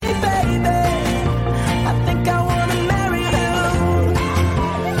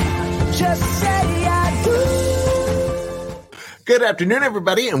Good afternoon,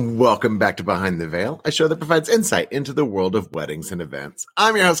 everybody, and welcome back to Behind the Veil, a show that provides insight into the world of weddings and events.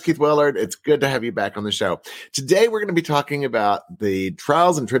 I'm your host, Keith Willard. It's good to have you back on the show. Today, we're going to be talking about the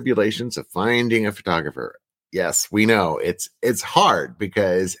trials and tribulations of finding a photographer. Yes, we know it's hard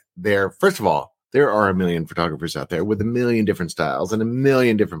because first of all, there are a million photographers out there with a million different styles and a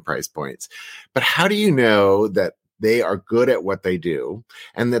million different price points. But how do you know that they are good at what they do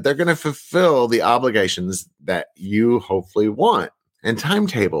and that they're going to fulfill the obligations that you hopefully want, and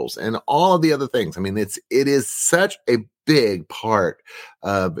timetables and all of the other things? I mean, it is such a big part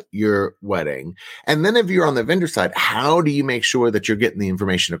of your wedding. And then if you're on the vendor side, how do you make sure that you're getting the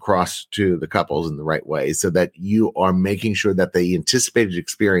information across to the couples in the right way so that you are making sure that the anticipated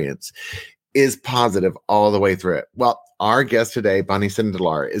experience is positive all the way through it? Well, our guest today, Bonnie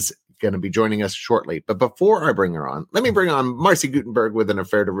Sindelar, is going to be joining us shortly. But before I bring her on, let me bring on Marcy Gutenberg with an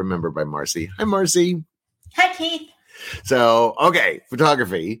affair to remember by Marcy. Hi, Marcy. Hi, Keith. So, okay,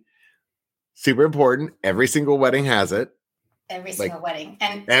 photography, super important. Every single wedding has it. Every single wedding.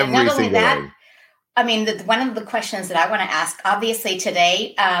 And every not only single that, wedding. I mean, one of the questions that I want to ask, obviously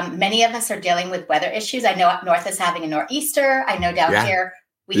today, many of us are dealing with weather issues. I know up north is having a nor'easter. I know down here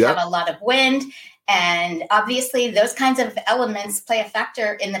we have a lot of wind. And obviously those kinds of elements play a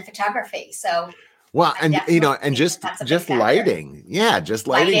factor in the photography. So, well, and just lighting. Yeah. Just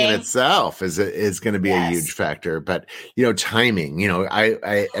lighting in itself is going to be a huge factor, but timing,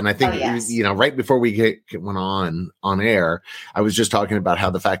 I think, right before we went on air, I was just talking about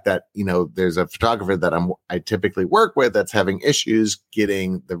how the fact that, there's a photographer that I typically work with that's having issues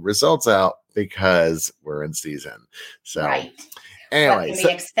getting the results out because we're in season. So, anyway, what can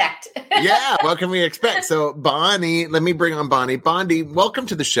we expect? What can we expect? So, Bonnie, let me bring on Bonnie. Bonnie, welcome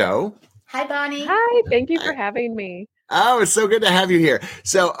to the show. Hi, Bonnie. Hi, thank you for having me. Oh, it's so good to have you here.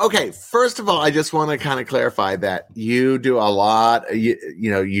 So, okay, first of all, I just want to kind of clarify that you do a lot.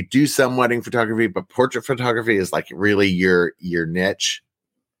 You do some wedding photography, but portrait photography is like really your niche.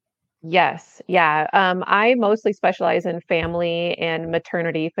 Yes. Yeah. I mostly specialize in family and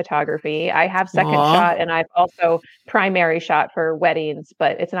maternity photography. I have second shot and I've also primary shot for weddings,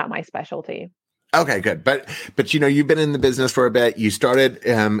 but it's not my specialty. Okay, good. But you've been in the business for a bit. You started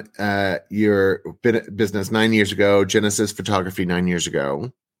your business 9 years ago, Genesis Photography 9 years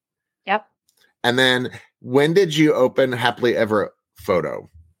ago. Yep. And then when did you open Happily Ever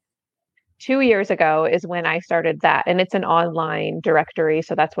Photo? 2 years ago is when I started that, and it's an online directory,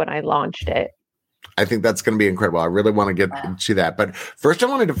 so that's when I launched it. I think that's going to be incredible. I really want to get to that. But first, I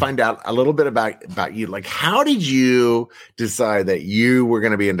wanted to find out a little bit about you. Like, how did you decide that you were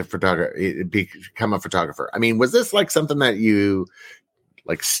going to be into photography, become a photographer? I mean, was this like something that you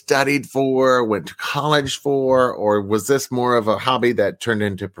like studied for, went to college for, or was this more of a hobby that turned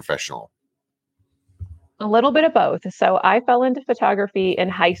into professional? A little bit of both. So I fell into photography in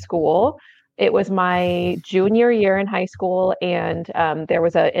high school. It was my junior year in high school, and there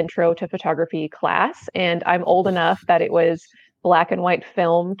was an intro to photography class, and I'm old enough that it was black and white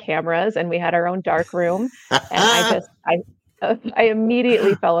film cameras, and we had our own dark room, and I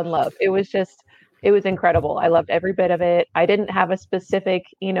immediately fell in love. It was incredible. I loved every bit of it. I didn't have a specific,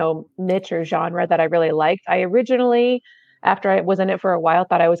 niche or genre that I really liked. I originally, after I was in it for a while,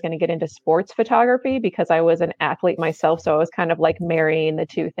 thought I was going to get into sports photography because I was an athlete myself, so I was kind of like marrying the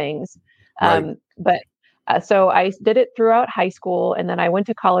two things. Right. So I did it throughout high school, and then I went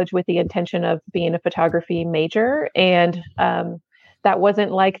to college with the intention of being a photography major. And that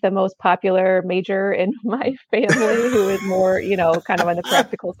wasn't like the most popular major in my family, who is more, kind of on the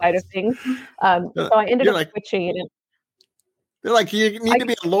practical side of things. So I ended up switching. They're like, you need to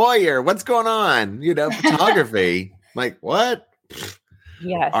be a lawyer. What's going on? Photography. Like, what?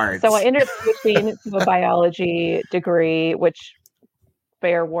 Yes. Arts. So I ended up switching to a biology degree, which,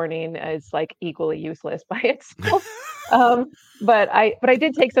 fair warning, is like equally useless by itself. But I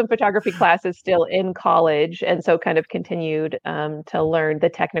did take some photography classes still in college, and so kind of continued to learn the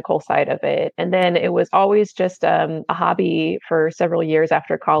technical side of it. And then it was always just a hobby for several years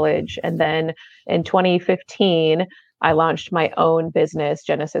after college. And then in 2015, I launched my own business,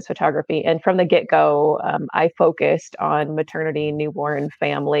 Genesis Photography. And from the get-go, I focused on maternity, newborn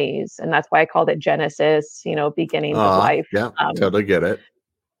families. And that's why I called it Genesis, beginning of life. Yeah, totally get it.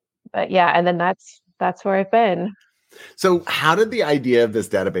 But yeah, and then that's where I've been. So how did the idea of this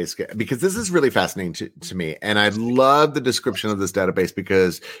database get? Because this is really fascinating to me. And I love the description of this database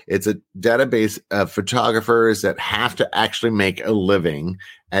because it's a database of photographers that have to actually make a living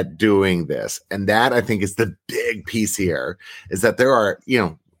at doing this. And that, I think, is the big piece here, is that there are,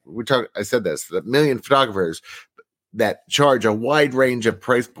 I said this, a million photographers, that charge a wide range of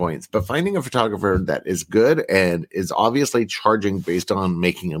price points, but finding a photographer that is good and is obviously charging based on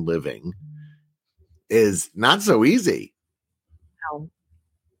making a living is not so easy. No.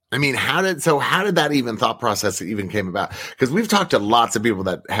 I mean, how did that even thought process even came about? Because we've talked to lots of people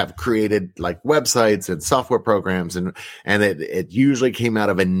that have created like websites and software programs, and it usually came out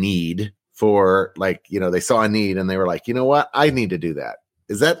of a need for, like, you know, they saw a need and they were like, you know what, I need to do that.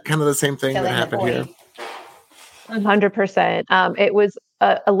 Is that kind of the same thing that happened here? 100%. It was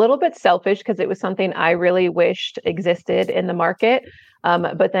a little bit selfish because it was something I really wished existed in the market.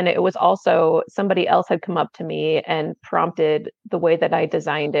 But then it was also somebody else had come up to me and prompted the way that I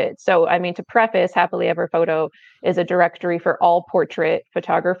designed it. So, I mean, to preface, Happily Ever Photo is a directory for all portrait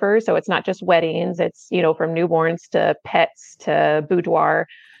photographers. So it's not just weddings, it's, you know, from newborns to pets to boudoir.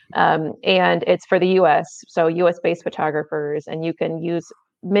 And it's for the US, so US based photographers, and you can use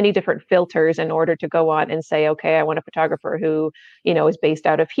many different filters in order to go on and say, okay, I want a photographer who, you know, is based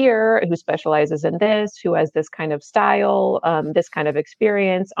out of here, who specializes in this, who has this kind of style, this kind of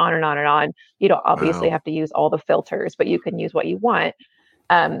experience, on and on and on. You don't obviously have to use all the filters, but you can use what you want.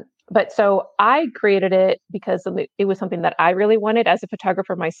 But so I created it because it was something that I really wanted as a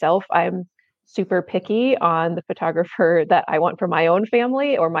photographer myself. I'm super picky on the photographer that I want for my own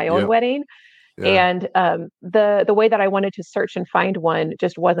family or my own wedding. Yeah. And the way that I wanted to search and find one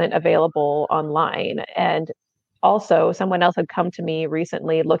just wasn't available online. And also, someone else had come to me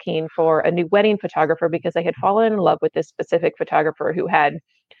recently looking for a new wedding photographer because they had fallen in love with this specific photographer who had,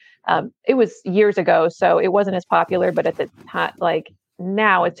 it was years ago, so it wasn't as popular, but at the time, like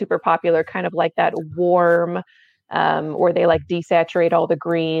now it's super popular, kind of like that warm, where they like desaturate all the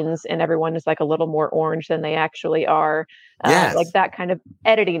greens and everyone is like a little more orange than they actually are, like that kind of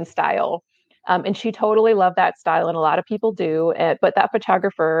editing style. And she totally loved that style, and a lot of people do. But that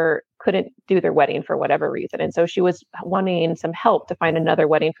photographer couldn't do their wedding for whatever reason, and so she was wanting some help to find another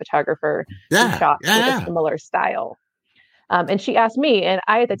wedding photographer who shot with a similar style. And she asked me, and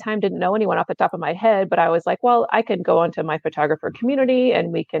I at the time didn't know anyone off the top of my head, but I was like, well, I can go onto my photographer community,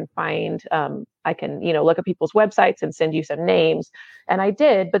 and we can find, I can, you know, look at people's websites and send you some names, and I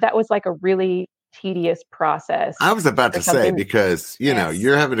did. But that was like a really tedious process. I was about to say, because, you know,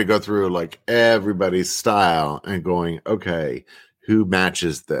 you're having to go through like everybody's style and going, okay, who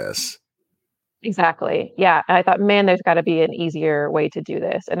matches this? Exactly. Yeah. I thought, man, there's got to be an easier way to do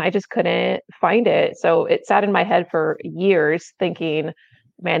this. And I just couldn't find it. So it sat in my head for years thinking,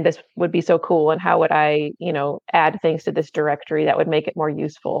 man, this would be so cool. And how would I, you know, add things to this directory that would make it more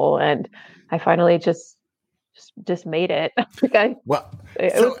useful? And I finally just made it. It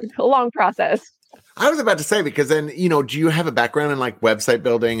was a long process. I was about to say, because then, you know, do you have a background in like website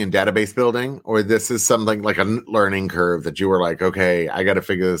building and database building, or this is something like a learning curve that you were like, okay, I got to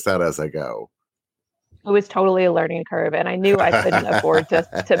figure this out as I go? It was totally a learning curve, and I knew I couldn't afford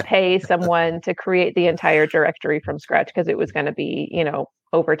to pay someone to create the entire directory from scratch because it was going to be, you know,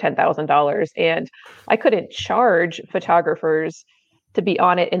 over $10,000, and I couldn't charge photographers to be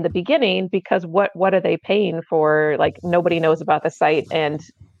on it in the beginning because what are they paying for? Like, nobody knows about the site and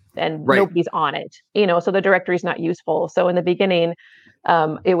nobody's on it, you know, so the directory is not useful. So in the beginning,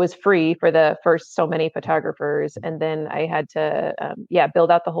 it was free for the first so many photographers. And then I had to,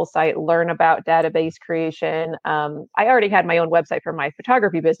 build out the whole site, learn about database creation. I already had my own website for my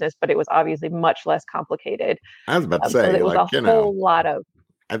photography business, but it was obviously much less complicated. I was about to say, so it was like, a whole lot of,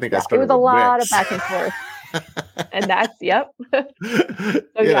 I think I started it was a lot Wix. of back and forth. And that's,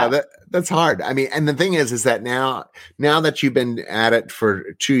 that's hard. I mean, and the thing is that now that you've been at it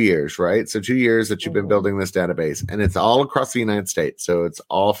for 2 years, right? So 2 years that you've been building this database, and it's all across the United States. So it's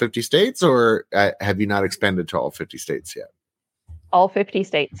all 50 states, or have you not expanded to all 50 states yet? All 50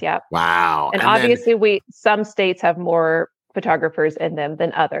 states. Yeah. Wow. And obviously some states have more photographers in them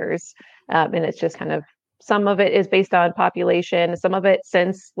than others. And it's just kind of, some of it is based on population. Some of it,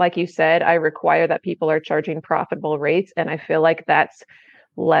 since, like you said, I require that people are charging profitable rates. And I feel like that's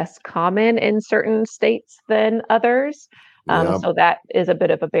less common in certain states than others. So that is a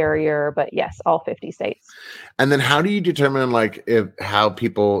bit of a barrier, but yes, all 50 states. And then how do you determine like how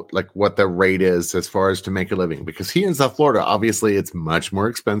people, like what the rate is as far as to make a living? Because here in South Florida, obviously it's much more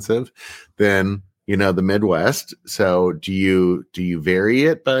expensive than, you know, the Midwest. So do you vary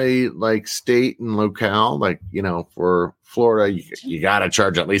it by like state and locale? Like, you know, for Florida, you got to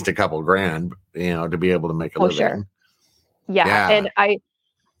charge at least a couple grand, you know, to be able to make a living. Sure. Yeah. And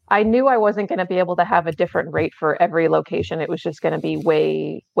I knew I wasn't going to be able to have a different rate for every location. It was just going to be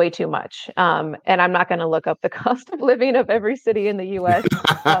way, way too much. And I'm not going to look up the cost of living of every city in the US.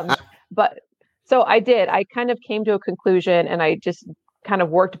 But so I did. I kind of came to a conclusion, and I just kind of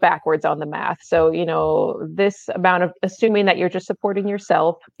worked backwards on the math. So, this amount of, assuming that you're just supporting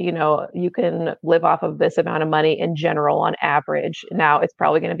yourself, you can live off of this amount of money in general on average. Now, it's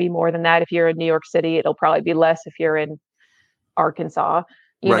probably going to be more than that. If you're in New York City, it'll probably be less if you're in Arkansas,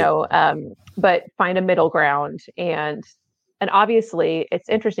 but find a middle ground. And obviously it's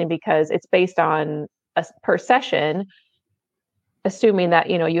interesting because it's based on a per session, assuming that,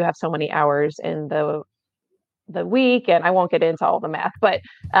 you have so many hours in the week, and I won't get into all the math, but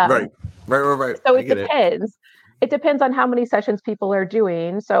right. So it depends. It depends on how many sessions people are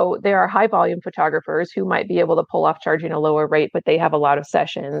doing. So there are high volume photographers who might be able to pull off charging a lower rate, but they have a lot of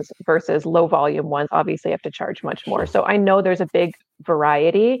sessions, versus low volume ones obviously have to charge much more. So I know there's a big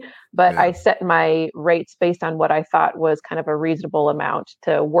variety, but I set my rates based on what I thought was kind of a reasonable amount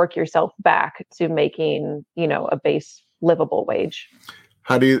to work yourself back to making, a base livable wage.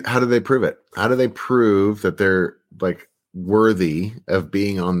 How do they prove it? How do they prove that they're like worthy of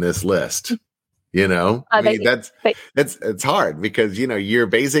being on this list? It's hard because, you're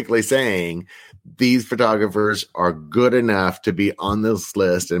basically saying these photographers are good enough to be on this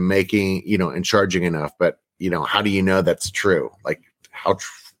list and making, and charging enough. But, how do you know that's true? Like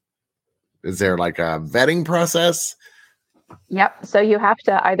is there like a vetting process? Yep. So you have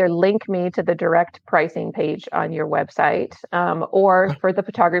to either link me to the direct pricing page on your website, or for the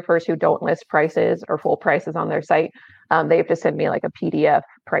photographers who don't list prices or full prices on their site, they have to send me like a PDF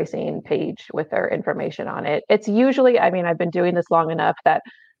pricing page with their information on it. It's usually, I've been doing this long enough that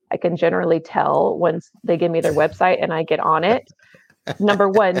I can generally tell once they give me their website and I get on it. Number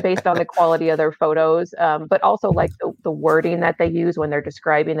one, based on the quality of their photos, but also like the wording that they use when they're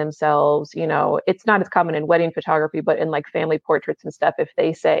describing themselves. It's not as common in wedding photography, but in like family portraits and stuff, if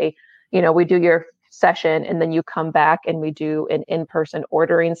they say, we do your session and then you come back and we do an in-person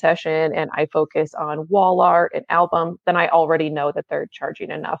ordering session and I focus on wall art and album, then I already know that they're charging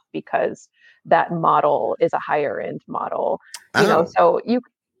enough because that model is a higher end model. So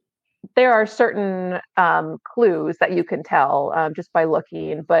there are certain clues that you can tell just by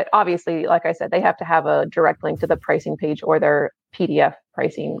looking. But obviously, like I said, they have to have a direct link to the pricing page or their PDF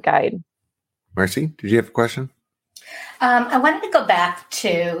pricing guide. Marcy, did you have a question? I wanted to go back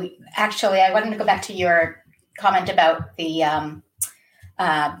to your comment about the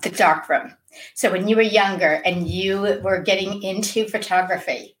darkroom. So when you were younger and you were getting into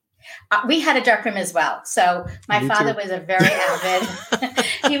photography, we had a darkroom as well. So my father was a very avid,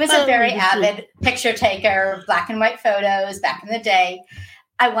 he was a very avid picture taker, black and white photos back in the day.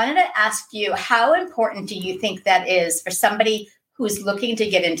 I wanted to ask you, how important do you think that is for somebody who's looking to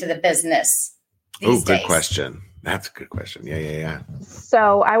get into the business these days? Good question. That's a good question. Yeah.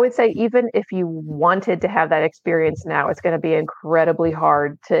 So I would say even if you wanted to have that experience now, it's going to be incredibly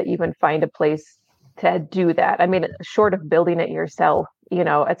hard to even find a place to do that. Short of building it yourself,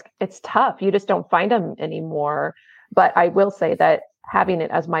 it's tough. You just don't find them anymore. But I will say that having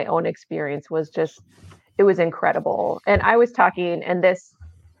it as my own experience it was incredible. And I was talking, and this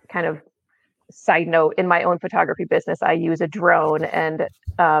kind of side note, in my own photography business, I use a drone, and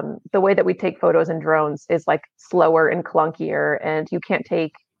the way that we take photos in drones is like slower and clunkier, and you can't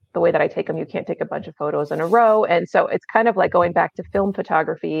take the way that I take them. You can't take a bunch of photos in a row. And so it's kind of like going back to film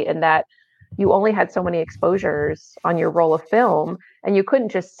photography in that you only had so many exposures on your roll of film, and you couldn't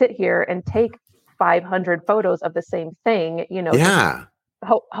just sit here and take 500 photos of the same thing,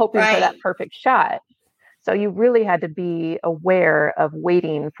 hoping for that perfect shot. So you really had to be aware of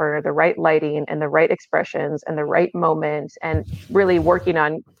waiting for the right lighting and the right expressions and the right moment, and really working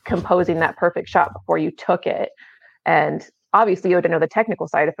on composing that perfect shot before you took it. And obviously you had to know the technical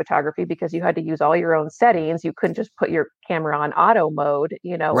side of photography because you had to use all your own settings. You couldn't just put your camera on auto mode,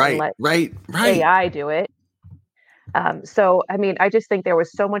 and let AI do it. So, I just think there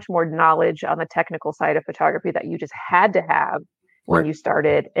was so much more knowledge on the technical side of photography that you just had to have when you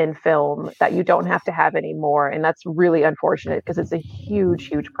started in film that you don't have to have anymore. And that's really unfortunate because it's a huge,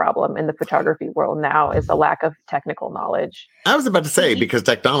 huge problem in the photography world now, is the lack of technical knowledge. I was about to say, because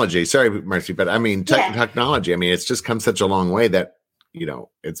technology, sorry, Marcy, but technology, it's just come such a long way that,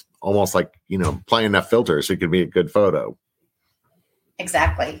 it's almost like, applying enough filters, so it could be a good photo.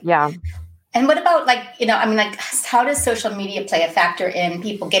 Exactly. Yeah. And what about how does social media play a factor in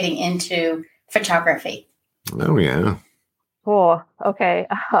people getting into photography? Oh, yeah. Cool. Okay.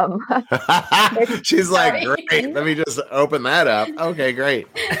 She's like, great. Let me just open that up. Okay, great.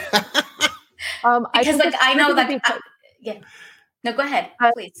 Because I know yeah. No, go ahead,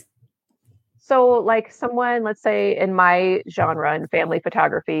 please. So someone, let's say in my genre in family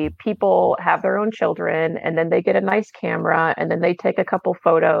photography, people have their own children and then they get a nice camera and then they take a couple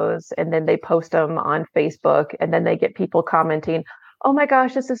photos and then they post them on Facebook and then they get people commenting, oh my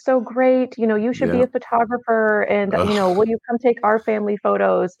gosh, this is so great. You should be Yeah. a photographer and, Ugh. will you come take our family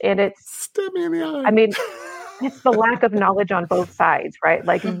photos? And Stab me in the I eye. mean, it's the lack of knowledge on both sides, right?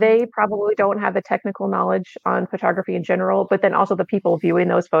 Like Mhm. they probably don't have the technical knowledge on photography in general, but then also the people viewing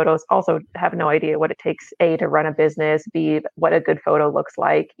those photos also have no idea what it takes, A, to run a business, B, what a good photo looks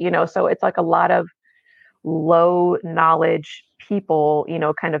like, so it's like a lot of low knowledge people,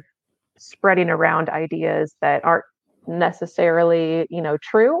 kind of spreading around ideas that aren't necessarily,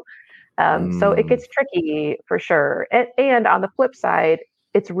 true. So it Mm. gets tricky for sure. And on the flip side,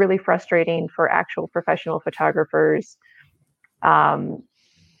 it's really frustrating for actual professional photographers. Um,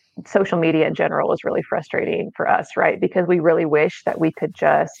 Social media in general is really frustrating for us, right? Because we really wish that we could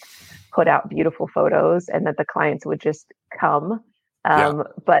just put out beautiful photos and that the clients would just come. Yeah.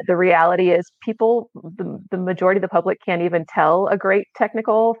 But the reality is, the majority of the public can't even tell a great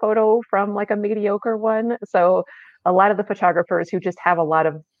technical photo from like a mediocre one. So a lot of the photographers who just have a lot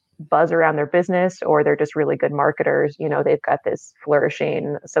of buzz around their business, or they're just really good marketers, they've got this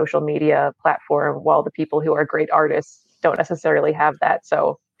flourishing social media platform, while the people who are great artists don't necessarily have that.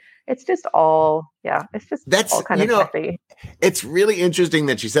 So it's just all, yeah, it's just That's, all kind of messy. it's really interesting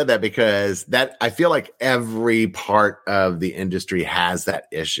that you said that, because that I feel like every part of the industry has that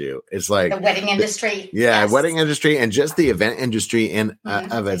issue. It's like The wedding industry. yeah, Yes. wedding industry and just the event industry in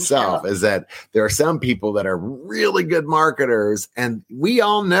of In itself, general. is that there are some people that are really good marketers, and we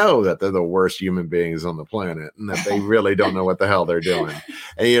all know that they're the worst human beings on the planet, and that they really don't know what the hell they're doing.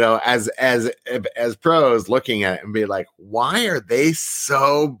 And as pros looking at it and be like, why are they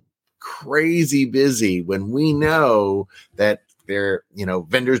so crazy busy when we know that their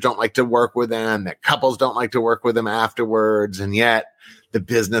vendors don't like to work with them, that couples don't like to work with them afterwards, and yet the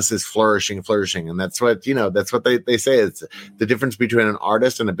business is flourishing. And that's what they say. It's the difference between an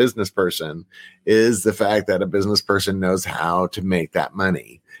artist and a business person is the fact that a business person knows how to make that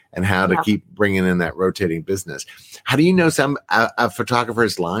money and how to keep bringing in that rotating business. How do you know a photographer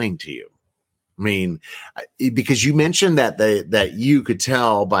is lying to you? I mean, because you mentioned that you could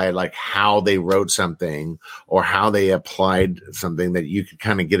tell by like how they wrote something or how they applied something, that you could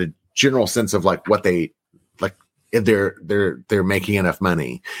kind of get a general sense of like what they like, if they're making enough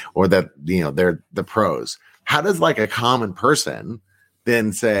money, or that they're the pros. How does like a common person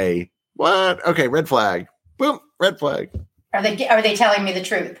then say, what? Okay, red flag, boom, red flag. Are they telling me the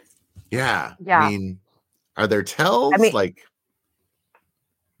truth? Yeah. Yeah. I mean, are there tells? I mean, like,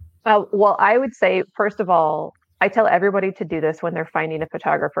 well, I would say, first of all, I tell everybody to do this when they're finding a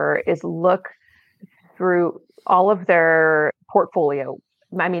photographer, is look through all of their portfolio.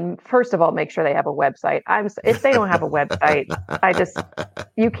 I mean, first of all, make sure they have a website. If they don't have a website,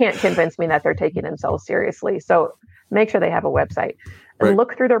 you can't convince me that they're taking themselves seriously. So make sure they have a website and right.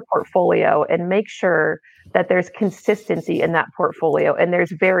 Look through their portfolio and make sure that there's consistency in that portfolio and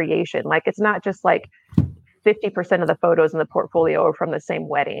there's variation. Like it's not just like 50% of the photos in the portfolio are from the same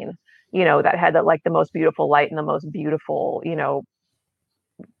wedding, that had the most beautiful light and the most beautiful,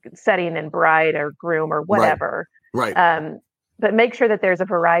 setting and bride or groom or whatever. Right. But make sure that there's a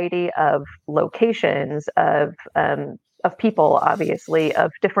variety of locations, of people, obviously,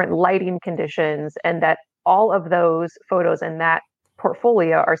 of different lighting conditions, and that all of those photos in that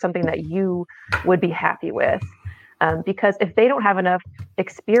portfolio are something that you would be happy with. Because if they don't have enough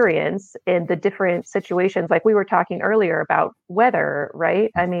experience in the different situations, like we were talking earlier about weather, right?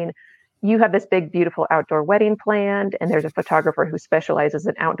 I mean, you have this big, beautiful outdoor wedding planned, and there's a photographer who specializes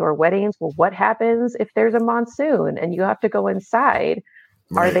in outdoor weddings. Well, what happens if there's a monsoon and you have to go inside?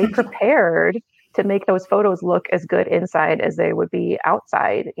 Right. Are they prepared to make those photos look as good inside as they would be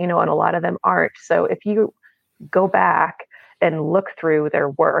outside? And a lot of them aren't. So if you go back and look through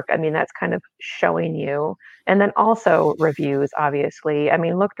their work, I mean, that's kind of showing you. And then also reviews, obviously. I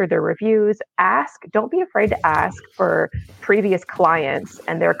mean, look through their reviews, don't be afraid to ask for previous clients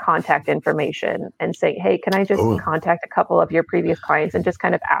and their contact information and say, hey, can I just contact a couple of your previous clients and just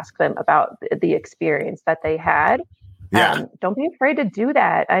kind of ask them about the experience that they had? Yeah. Don't be afraid to do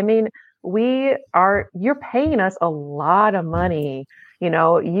that. I mean, you're paying us a lot of money.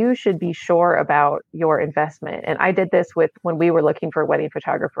 You should be sure about your investment. And I did this when we were looking for a wedding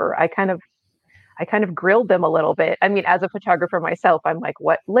photographer. I kind of grilled them a little bit. I mean, as a photographer myself, I'm like,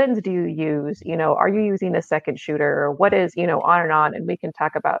 what lens do you use? Are you using a second shooter? What is, on and on. And we can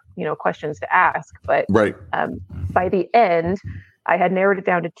talk about, questions to ask. But right. By the end, I had narrowed it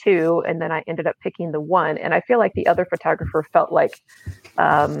down to 2, and then I ended up picking the 1. And I feel like the other photographer felt like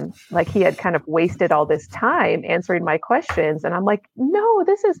he had kind of wasted all this time answering my questions. And I'm like, no,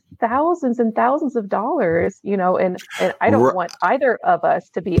 this is thousands and thousands of dollars, and I don't want either of us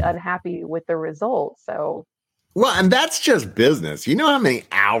to be unhappy with the results. So Well, and that's just business. You know how many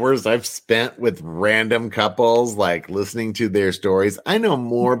hours I've spent with random couples, like listening to their stories? I know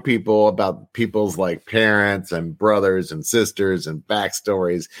more people about people's like parents and brothers and sisters and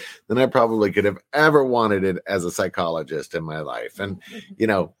backstories than I probably could have ever wanted it as a psychologist in my life. And,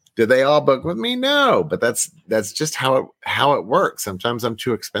 do they all book with me? No, but that's just how it works. Sometimes I'm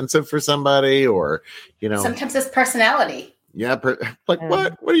too expensive for somebody, or, sometimes it's personality. Yeah,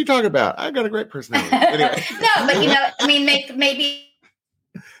 what? What are you talking about? I've got a great personality. Anyway. No, but maybe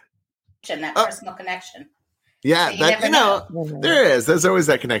that personal connection. Yeah, so there is. There's always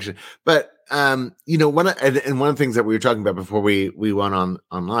that connection. But one of the things that we were talking about before we went on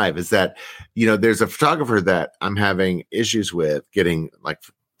live is that there's a photographer that I'm having issues with getting like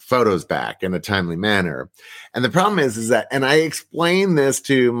photos back in a timely manner. And the problem is that, and I explain this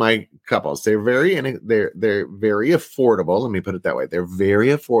to my couples, they're very affordable. Let me put it that way. They're very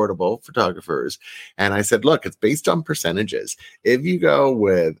affordable photographers. And I said, look, it's based on percentages. If you go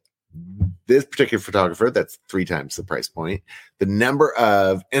with this particular photographer, that's 3 times the price point, the number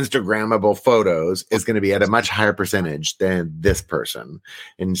of Instagrammable photos is going to be at a much higher percentage than this person.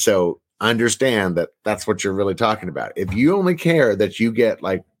 And so understand that that's what you're really talking about. If you only care that you get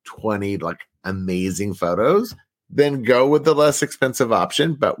like 20 like amazing photos, then go with the less expensive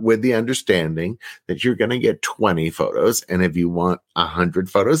option, but with the understanding that you're going to get 20 photos. And if you want 100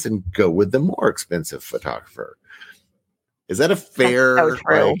 photos, then go with the more expensive photographer. Is that a fair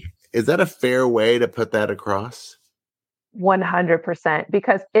way? Is that a fair way to put that across? 100%.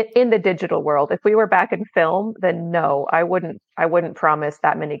 Because in the digital world, if we were back in film, then no, I wouldn't promise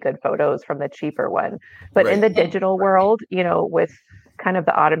that many good photos from the cheaper one. But in the digital world, with kind of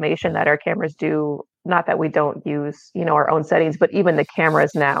the automation that our cameras do, not that we don't use, our own settings, but even the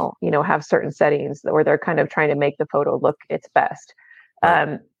cameras now, have certain settings where they're kind of trying to make the photo look its best.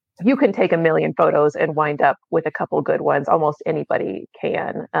 Right. You can take 1 million photos and wind up with a couple good ones. Almost anybody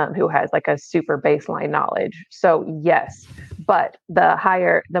can, who has like a super baseline knowledge. So yes, but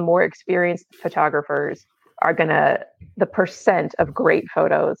the more experienced photographers the percent of great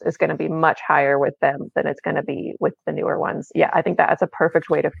photos is going to be much higher with them than it's going to be with the newer ones. Yeah, I think that's a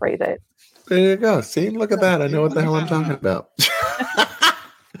perfect way to phrase it. There you go. See, look at that. I know what the hell I'm talking about.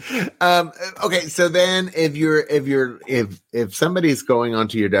 Okay, so then if somebody's going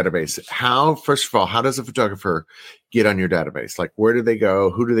onto your database, first of all, how does a photographer get on your database? Like, where do they go?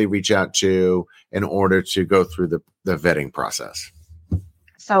 Who do they reach out to in order to go through the vetting process?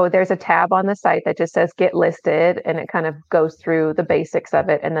 So there's a tab on the site that just says get listed, and it kind of goes through the basics of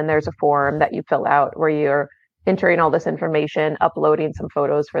it. And then there's a form that you fill out where you're entering all this information, uploading some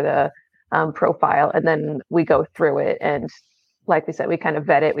photos for the profile. And then we go through it. And like we said, we kind of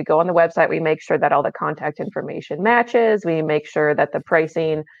vet it. We go on the website. We make sure that all the contact information matches. We make sure that the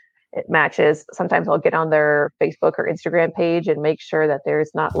pricing, it matches. Sometimes I'll get on their Facebook or Instagram page and make sure that there's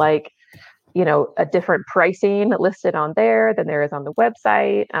not like, a different pricing listed on there than there is on the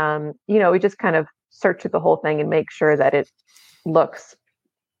website. We just kind of search through the whole thing and make sure that it looks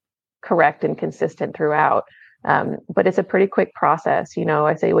correct and consistent throughout. But it's a pretty quick process.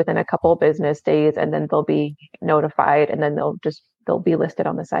 I say within a couple of business days, and then they'll be notified, and then they'll be listed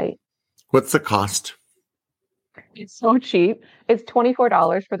on the site. What's the cost? It's so cheap. It's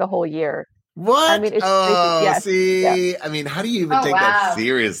 $24 for the whole year. What? I mean, it's see, yeah. I mean, how do you even take that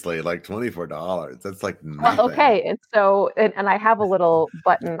seriously? Like $24. That's like nothing. Well, okay. And so, and I have a little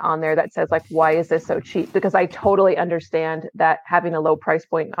button on there that says like, why is this so cheap? Because I totally understand that having a low price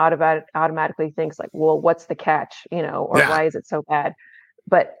point automatically thinks like, well, what's the catch, or why is it so bad?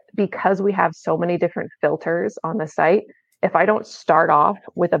 But because we have so many different filters on the site, if I don't start off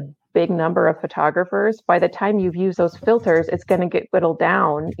with a big number of photographers, by the time you've used those filters, it's going to get whittled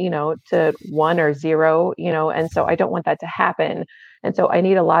down, to 1 or 0, and so I don't want that to happen. And so I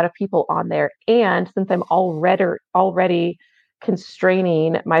need a lot of people on there. And since I'm already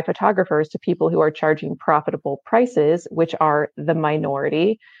constraining my photographers to people who are charging profitable prices, which are the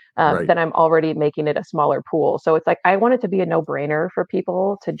minority, then I'm already making it a smaller pool. So it's like, I want it to be a no-brainer for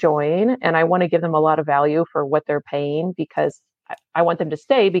people to join, and I want to give them a lot of value for what they're paying, because I want them to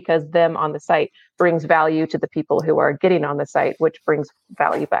stay, because them on the site brings value to the people who are getting on the site, which brings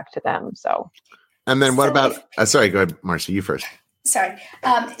value back to them. So, and then what about, sorry, go ahead, Marcy, you first. Sorry.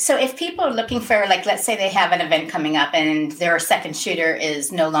 So if people are looking for, like, let's say they have an event coming up and their second shooter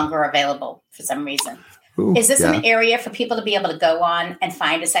is no longer available for some reason. Ooh, is this an area for people to be able to go on and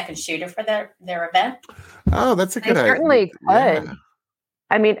find a second shooter for their event? Oh, that's a good idea. Certainly could. Yeah.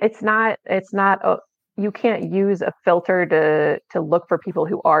 I mean, it's not, you can't use a filter to look for people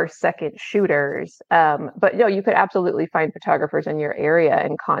who are second shooters. But no, you could absolutely find photographers in your area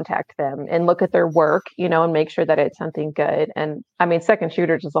and contact them and look at their work, and make sure that it's something good. And I mean, second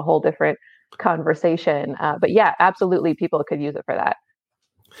shooters is a whole different conversation. But yeah, absolutely, people could use it for that.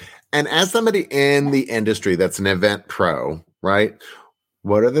 And as somebody in the industry that's an event pro, right?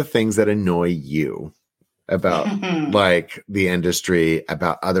 What are the things that annoy you about like the industry,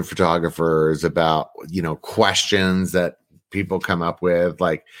 about other photographers, about, questions that people come up with,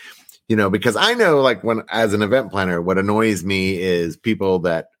 like, because I know, like, when as an event planner, what annoys me is people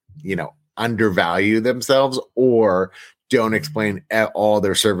that, undervalue themselves or don't explain all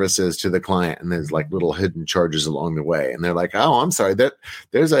their services to the client. And there's like little hidden charges along the way. And they're like, oh, I'm sorry, that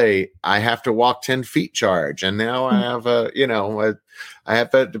there's I have to walk 10 feet charge. And now I have I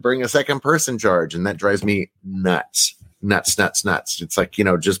have to bring a second person charge. And that drives me nuts. It's like,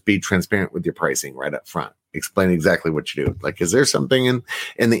 just be transparent with your pricing right up front. Explain exactly what you do. Like, is there something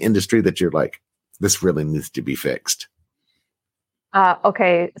in the industry that you're like, this really needs to be fixed?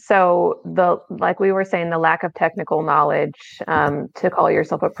 Okay, so like we were saying, the lack of technical knowledge to call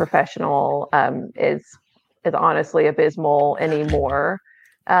yourself a professional is honestly abysmal anymore.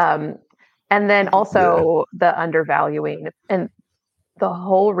 And then also the undervaluing, and the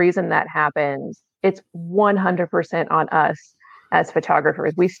whole reason that happens, it's 100% on us as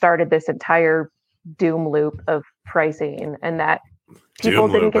photographers. We started this entire doom loop of pricing, and that people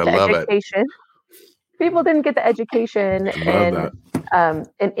didn't get the education. People didn't get the education in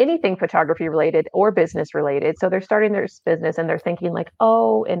anything photography related or business related. So they're starting their business and they're thinking like,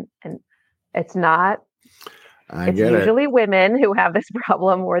 oh, and it's not. It's usually women who have this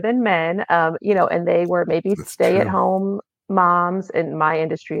problem more than men, and they were maybe stay-at-home moms in my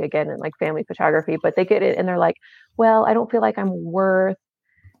industry, again, in like family photography, but they get it and they're like, well, I don't feel like I'm worth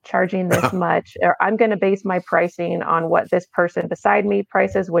charging this much, or I'm going to base my pricing on what this person beside me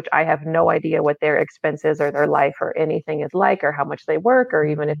prices, which I have no idea what their expenses or their life or anything is like, or how much they work, or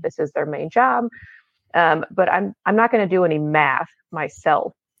even if this is their main job. But I'm not going to do any math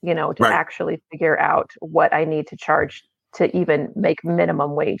myself, to actually figure out what I need to charge to even make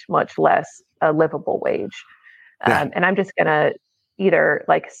minimum wage, much less a livable wage. And I'm just going to either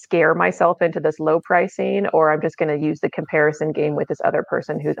like scare myself into this low pricing, or I'm just going to use the comparison game with this other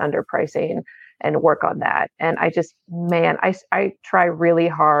person who's underpricing and work on that. And I try really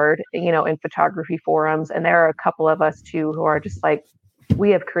hard, in photography forums. And there are a couple of us too, who are just like,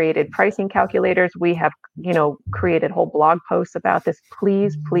 we have created pricing calculators. We have, created whole blog posts about this.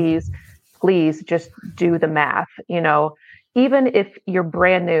 Please, please, please just do the math. Even if you're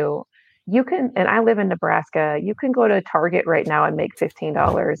brand new, you can, and I live in Nebraska, you can go to Target right now and make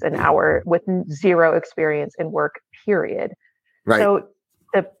 $15 an hour with zero experience in work, period. Right. So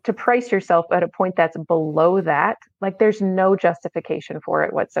to price yourself at a point that's below that, like there's no justification for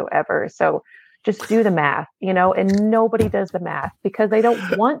it whatsoever. So just do the math, and nobody does the math because they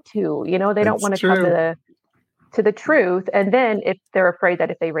don't want to, they don't want to come to the truth. And then if they're afraid that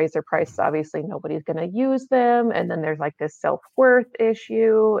if they raise their prices, obviously nobody's going to use them. And then there's like this self-worth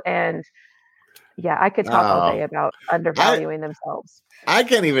issue. And yeah, I could talk all day about undervaluing themselves. I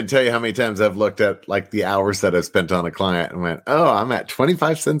can't even tell you how many times I've looked at like the hours that I've spent on a client and went, oh, I'm at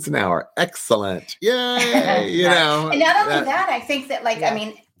 25 cents an hour. Excellent. Yay. And not only that, I think that I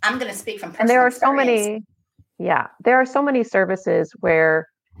mean, I'm going to speak from personal experience. There are so many services where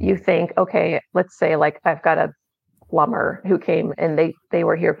you think, okay, let's say like I've got a plumber who came and they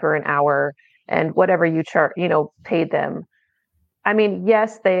were here for an hour, and whatever you paid them. I mean,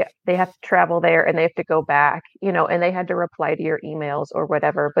 yes, they have to travel there and they have to go back, and they had to reply to your emails or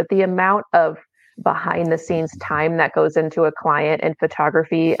whatever. But the amount of behind the scenes time that goes into a client and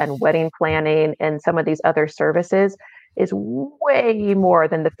photography and wedding planning and some of these other services is way more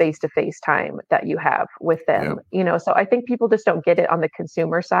than the face-to-face time that you have with them. So I think people just don't get it on the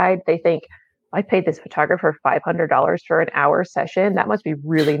consumer side. They think, I paid this photographer $500 for an hour session. That must be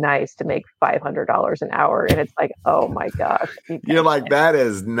really nice to make $500 an hour. And it's like, oh my gosh. You're like, that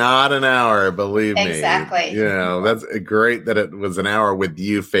is not an hour, believe me. Exactly. That's great that it was an hour with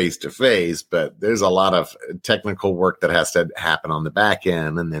you face to face, but there's a lot of technical work that has to happen on the back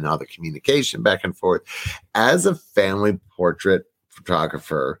end, and then all the communication back and forth. As a family portrait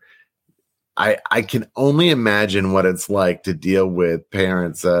photographer, I can only imagine what it's like to deal with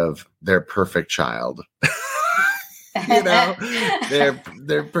parents of their perfect child.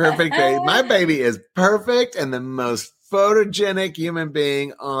 Their perfect baby. My baby is perfect and the most photogenic human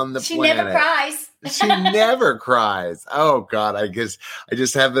being on the planet. She never cries. She never cries. Oh God, I just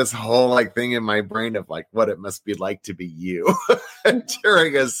have this whole like thing in my brain of like what it must be like to be you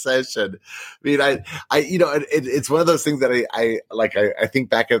during a session. I mean, it's one of those things that I think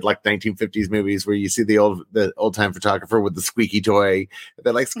back at like 1950s movies where you see the old time photographer with the squeaky toy.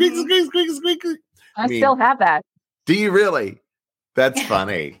 They're like squeak, squeak, squeak, squeak. I still have that. Do you really? That's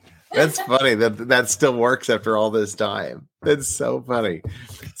funny. That's funny that still works after all this time. That's so funny.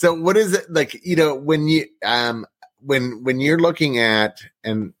 So what is it like, when you, when you're looking at,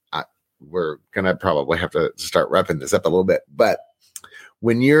 and we're going to probably have to start wrapping this up a little bit, but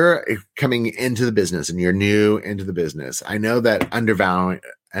when you're coming into the business and you're new into the business, I know that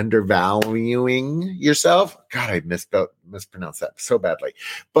undervaluing yourself, God, I mispronounced that so badly,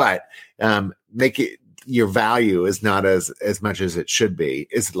 but make it, your value is not as much as it should be,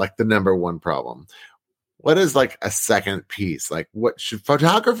 is like the number one problem. What is like a second piece? Like, what should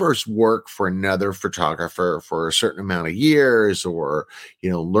photographers work for another photographer for a certain amount of years, or,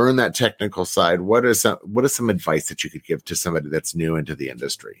 learn that technical side? What is some advice that you could give to somebody that's new into the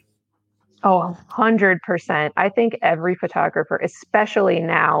industry? Oh, 100%. I think every photographer, especially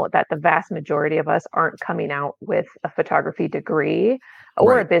now that the vast majority of us aren't coming out with a photography degree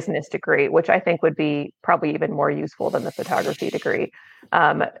or a business degree, which I think would be probably even more useful than the photography degree.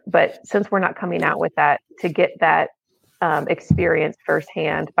 But since we're not coming out with that, to get that experience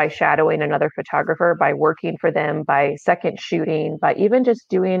firsthand by shadowing another photographer, by working for them, by second shooting, by even just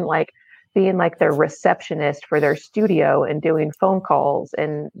being like their receptionist for their studio and doing phone calls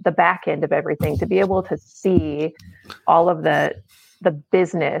and the back end of everything, to be able to see all of the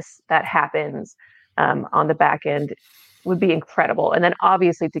business that happens on the back end would be incredible. And then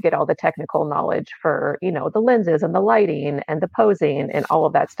obviously to get all the technical knowledge for, the lenses and the lighting and the posing and all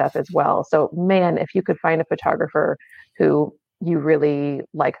of that stuff as well. So man, if you could find a photographer who you really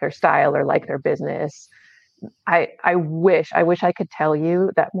like their style or like their business, I wish I could tell you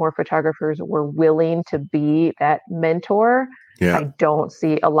that more photographers were willing to be that mentor. Yeah. I don't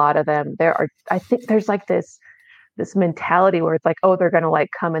see a lot of them. I think there's like this mentality where it's like, oh, they're going to like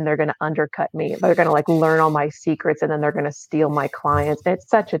come and they're going to undercut me. They're going to like learn all my secrets and then they're going to steal my clients. It's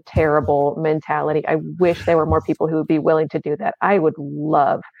such a terrible mentality. I wish there were more people who would be willing to do that. I would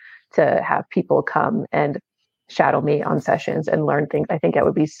love to have people come and shadow me on sessions and learn things. I think it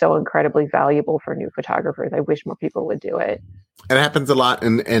would be so incredibly valuable for new photographers. I wish more people would do it. It happens a lot.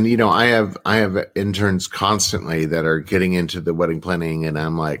 And I have interns constantly that are getting into the wedding planning, and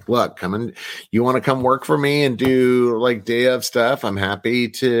I'm like, look, you want to come work for me and do like day of stuff? I'm happy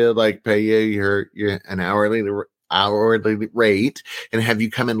to like pay you your an hourly rate and have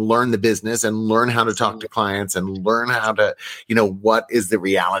you come and learn the business and learn how to talk to clients and learn how to, what is the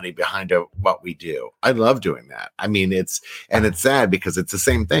reality behind what we do. I love doing that. I mean, it's sad because it's the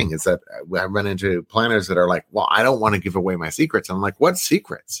same thing. It's that I run into planners that are like, well, I don't want to give away my secrets. I'm like, what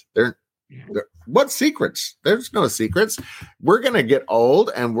secrets? What secrets? There's no secrets. We're going to get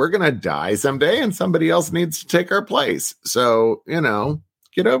old and we're going to die someday and somebody else needs to take our place. So,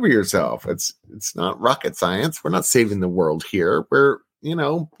 get over yourself. It's not rocket science. We're not saving the world here. We're,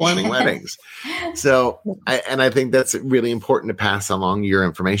 planning weddings. So I think that's really important to pass along your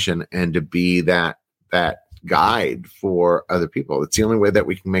information and to be that guide for other people. It's the only way that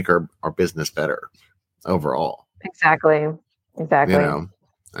we can make our business better overall. Exactly.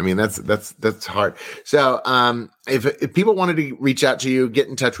 I mean, that's hard. So, if people wanted to reach out to you, get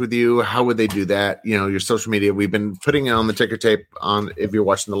in touch with you, how would they do that? Your social media, we've been putting it on the ticker tape on if you're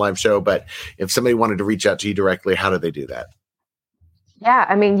watching the live show, but if somebody wanted to reach out to you directly, how do they do that? Yeah.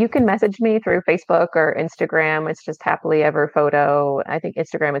 I mean, you can message me through Facebook or Instagram. It's just Happily Ever Photo. I think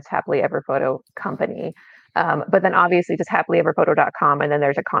Instagram is Happily Ever Photo Company. But then obviously just happilyeverphoto.com. And then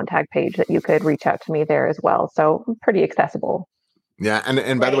there's a contact page that you could reach out to me there as well. So pretty accessible. Yeah,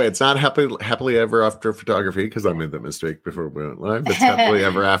 and by the way, it's not happily ever after photography, because I made that mistake before we went live. It's happily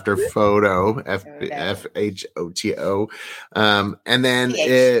ever after photo, FHOTO, and then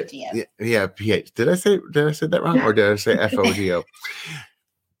PH. Did I say that wrong, or did I say FODO?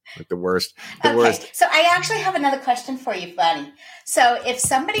 Like the worst. So I actually have another question for you, Bonnie. So if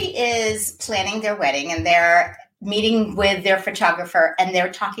somebody is planning their wedding and they're meeting with their photographer and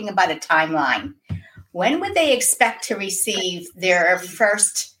they're talking about a timeline, when would they expect to receive their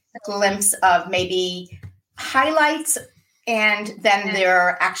first glimpse of maybe highlights and then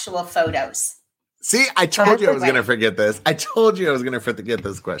their actual photos? See, I told you I was going to forget this. I told you I was going to forget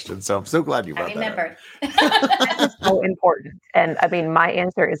this question. So I'm so glad you brought that up. That's so important. And I mean, my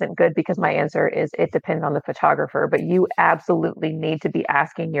answer isn't good because my answer is it depends on the photographer, but you absolutely need to be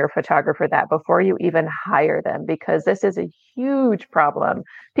asking your photographer that before you even hire them, because this is a huge problem.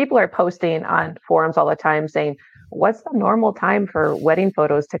 People are posting on forums all the time saying, what's the normal time for wedding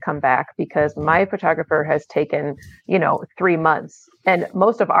photos to come back? Because my photographer has taken, 3 months. And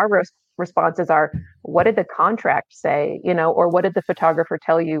most of our responses are, what did the contract say, or what did the photographer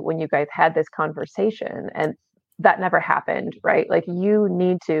tell you when you guys had this conversation? And that never happened, right? Like, you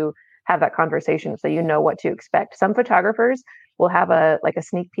need to have that conversation so you know what to expect. Some photographers will have a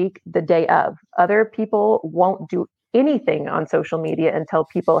sneak peek the day of. Other people won't do anything on social media until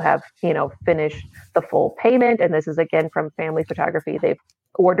people have, finished the full payment. And this is again from family photography. They've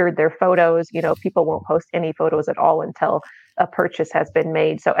ordered their photos. People won't post any photos at all until a purchase has been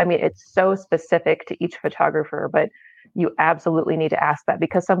made. So, I mean, it's so specific to each photographer, but you absolutely need to ask that,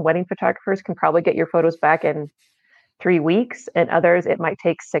 because some wedding photographers can probably get your photos back in 3 weeks, and others it might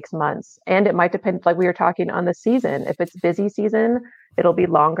take 6 months. And it might depend, like we were talking, on the season. If it's busy season, it'll be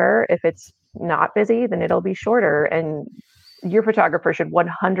longer. If it's not busy, then it'll be shorter. And your photographer should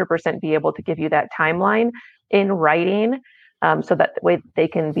 100% be able to give you that timeline in writing, so that way they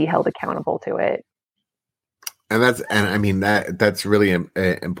can be held accountable to it. And that's really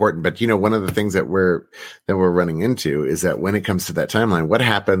important. But one of the things that we're running into is that when it comes to that timeline, what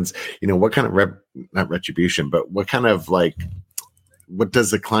happens? What kind of not retribution, but what kind of what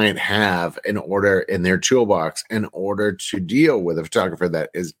does the client have in their toolbox in order to deal with a photographer that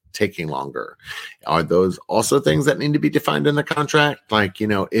is taking longer? Are those also things that need to be defined in the contract? Like,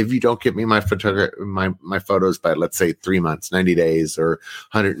 if you don't give me my photos by, let's say, 3 months, 90 days, or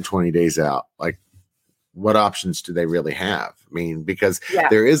 120 days out, like, what options do they really have? I mean, because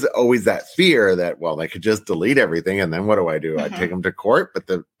there is always that fear that, well, they could just delete everything. And then what do? I take them to court, but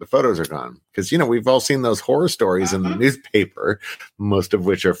the photos are gone. Because, we've all seen those horror stories in the newspaper, most of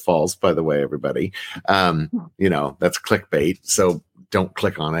which are false, by the way, everybody. That's clickbait. So don't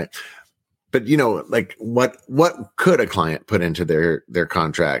click on it. But, what could a client put into their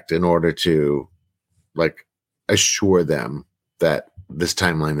contract in order to assure them that this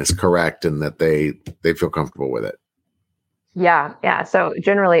timeline is correct and that they feel comfortable with it? Yeah. So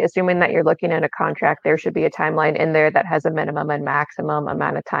generally, assuming that you're looking at a contract, there should be a timeline in there that has a minimum and maximum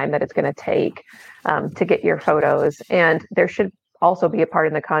amount of time that it's going to take to get your photos. And there should also be a part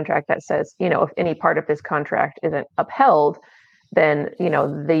in the contract that says, if any part of this contract isn't upheld, then,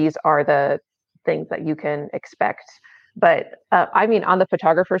 these are the things that you can expect. But on the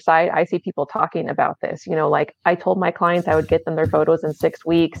photographer side, I see people talking about this, I told my clients I would get them their photos in 6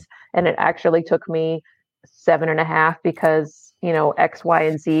 weeks, and it actually took me 7.5 because, X, Y,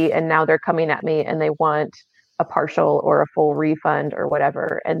 and Z. And now they're coming at me and they want a partial or a full refund or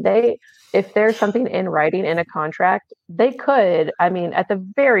whatever. And if there's something in writing in a contract, they could, at the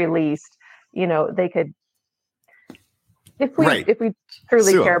very least, they could, if we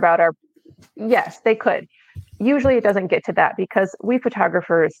truly care about yes, they could. Usually it doesn't get to that, because we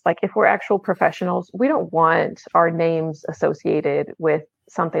photographers, if we're actual professionals, we don't want our names associated with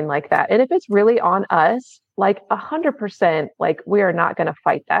something like that. And if it's really on us, 100%, we are not going to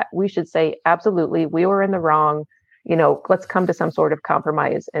fight that. We should say, absolutely, we were in the wrong, let's come to some sort of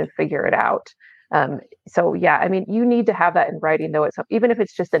compromise and figure it out. So yeah, you need to have that in writing, though. Even if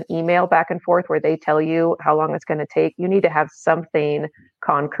it's just an email back and forth where they tell you how long it's going to take, you need to have something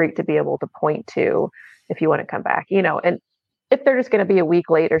concrete to be able to point to if you want to come back, and if they're just going to be a week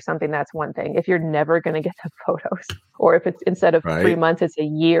late or something, that's one thing. If you're never going to get the photos, or if it's instead of 3 months, it's a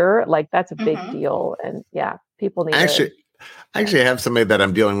year, that's a big deal. And yeah, people need I actually have somebody that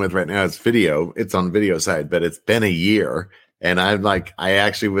I'm dealing with right now. It's on video side, but it's been a year. And I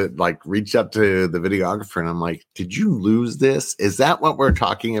actually would reach up to the videographer and I'm like, did you lose this? Is that what we're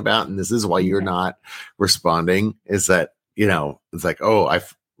talking about? And this is why you're not responding, is that, it's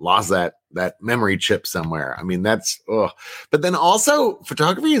I've lost that memory chip somewhere. But then also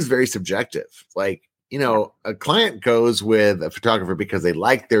photography is very subjective. A client goes with a photographer because they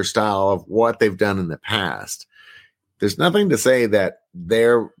like their style of what they've done in the past. There's nothing to say that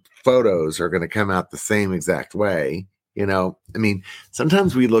their photos are going to come out the same exact way.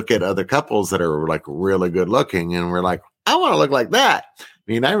 Sometimes we look at other couples that are really good looking and we're like, I want to look like that.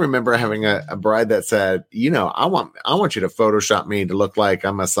 I remember having a bride that said, I want you to Photoshop me to look like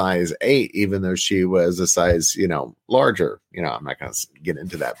I'm a size 8, even though she was a size, larger. I'm not going to get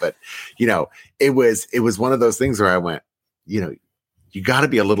into that, but it was one of those things where I went, you got to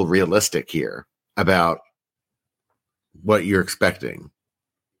be a little realistic here about what you're expecting.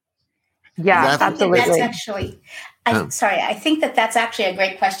 Yeah, absolutely. That's actually, I think that's actually a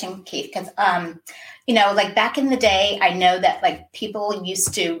great question, Keith, because, like back in the day, I know that like people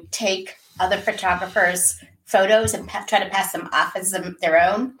used to take other photographers' photos and try to pass them off as their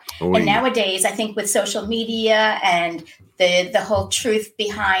own. And nowadays, I think with social media and the whole truth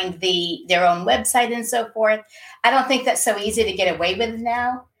behind their own website and so forth, I don't think that's so easy to get away with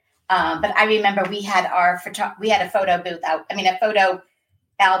now. But I remember we had a photo booth a photo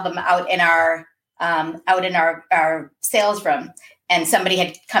album out in our sales room, and somebody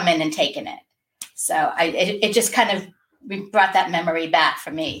had come in and taken it. So it just kind of brought that memory back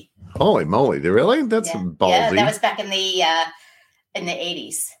for me. Holy moly! Really? That's ballsy. Yeah, that was back in the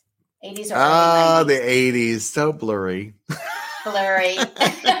 80s. 80s or the 80s. So blurry. Blurry.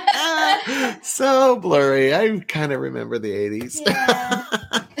 So blurry. I kind of remember the 80s.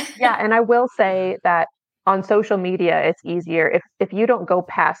 Yeah, and I will say that on social media, it's easier if you don't go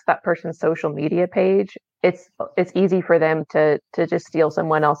past that person's social media page. It's easy for them to just steal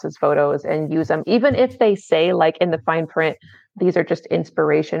someone else's photos and use them, even if they say like in the fine print, these are just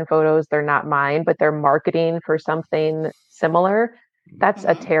inspiration photos, they're not mine, but they're marketing for something similar. That's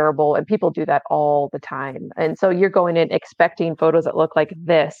a terrible, and people do that all the time. And so you're going in expecting photos that look like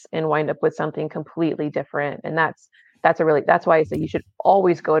this and wind up with something completely different. And that's why I say you should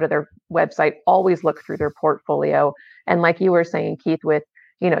always go to their website, always look through their portfolio. And like you were saying, Keith, with,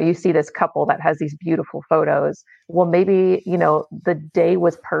 you see this couple that has these beautiful photos. Well, maybe, the day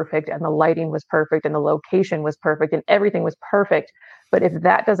was perfect and the lighting was perfect and the location was perfect and everything was perfect. But if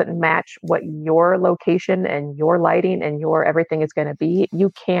that doesn't match what your location and your lighting and your everything is going to be,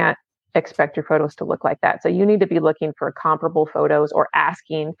 you can't expect your photos to look like that. So you need to be looking for comparable photos or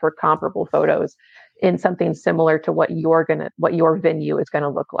asking for comparable photos in something similar to what your venue is going to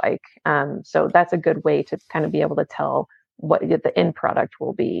look like. So that's a good way to kind of be able to tell what the end product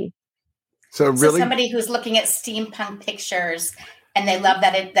will be. So somebody who's looking at steampunk pictures and they love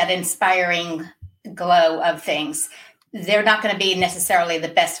that inspiring glow of things, they're not going to be necessarily the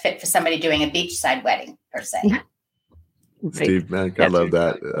best fit for somebody doing a beachside wedding per se. Steve Mack, I love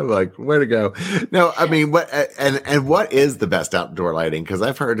that. I'm like, way to go. No, I mean, what is the best outdoor lighting? Because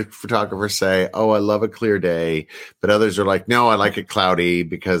I've heard photographers say, "Oh, I love a clear day," but others are like, "No, I like it cloudy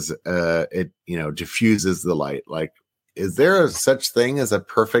because it diffuses the light." Like, is there such thing as a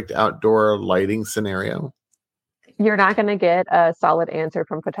perfect outdoor lighting scenario? You're not going to get a solid answer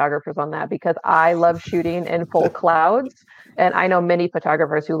from photographers on that, because I love shooting in full clouds. And I know many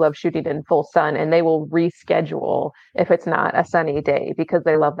photographers who love shooting in full sun, and they will reschedule if it's not a sunny day because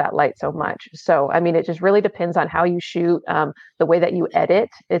they love that light so much. So, I mean, it just really depends on how you shoot, the way that you edit.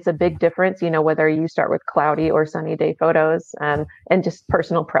 It's a big difference, whether you start with cloudy or sunny day photos, and just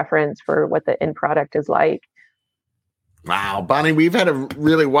personal preference for what the end product is like. Wow, Bonnie, we've had a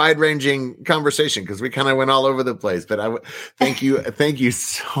really wide-ranging conversation because we kind of went all over the place. But thank you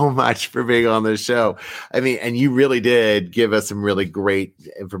so much for being on this show. I mean, and you really did give us some really great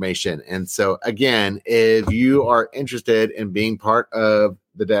information. And so, again, if you are interested in being part of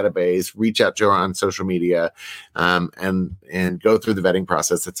the database, reach out to her on social media, and go through the vetting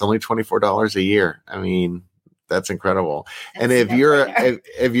process. It's only $24 a year. I mean, that's incredible. And if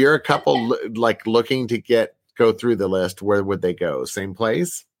you're a couple like looking to go through the list, where would they go? Same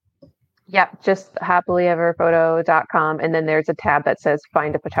place? Yep, just happilyeverphoto.com, and then there's a tab that says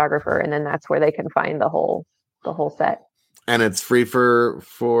find a photographer, and then that's where they can find the whole set. And it's free for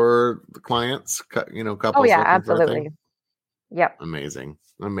the clients, couples. Oh yeah, absolutely. Yep. Amazing.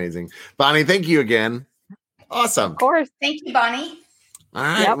 Bonnie, thank you again. Awesome. Of course. Thank you, Bonnie. All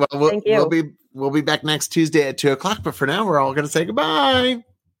right. Yep, well, thank you. We'll be back next Tuesday at 2:00, but for now we're all going to say goodbye.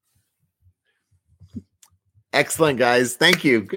 Excellent, guys. Thank you.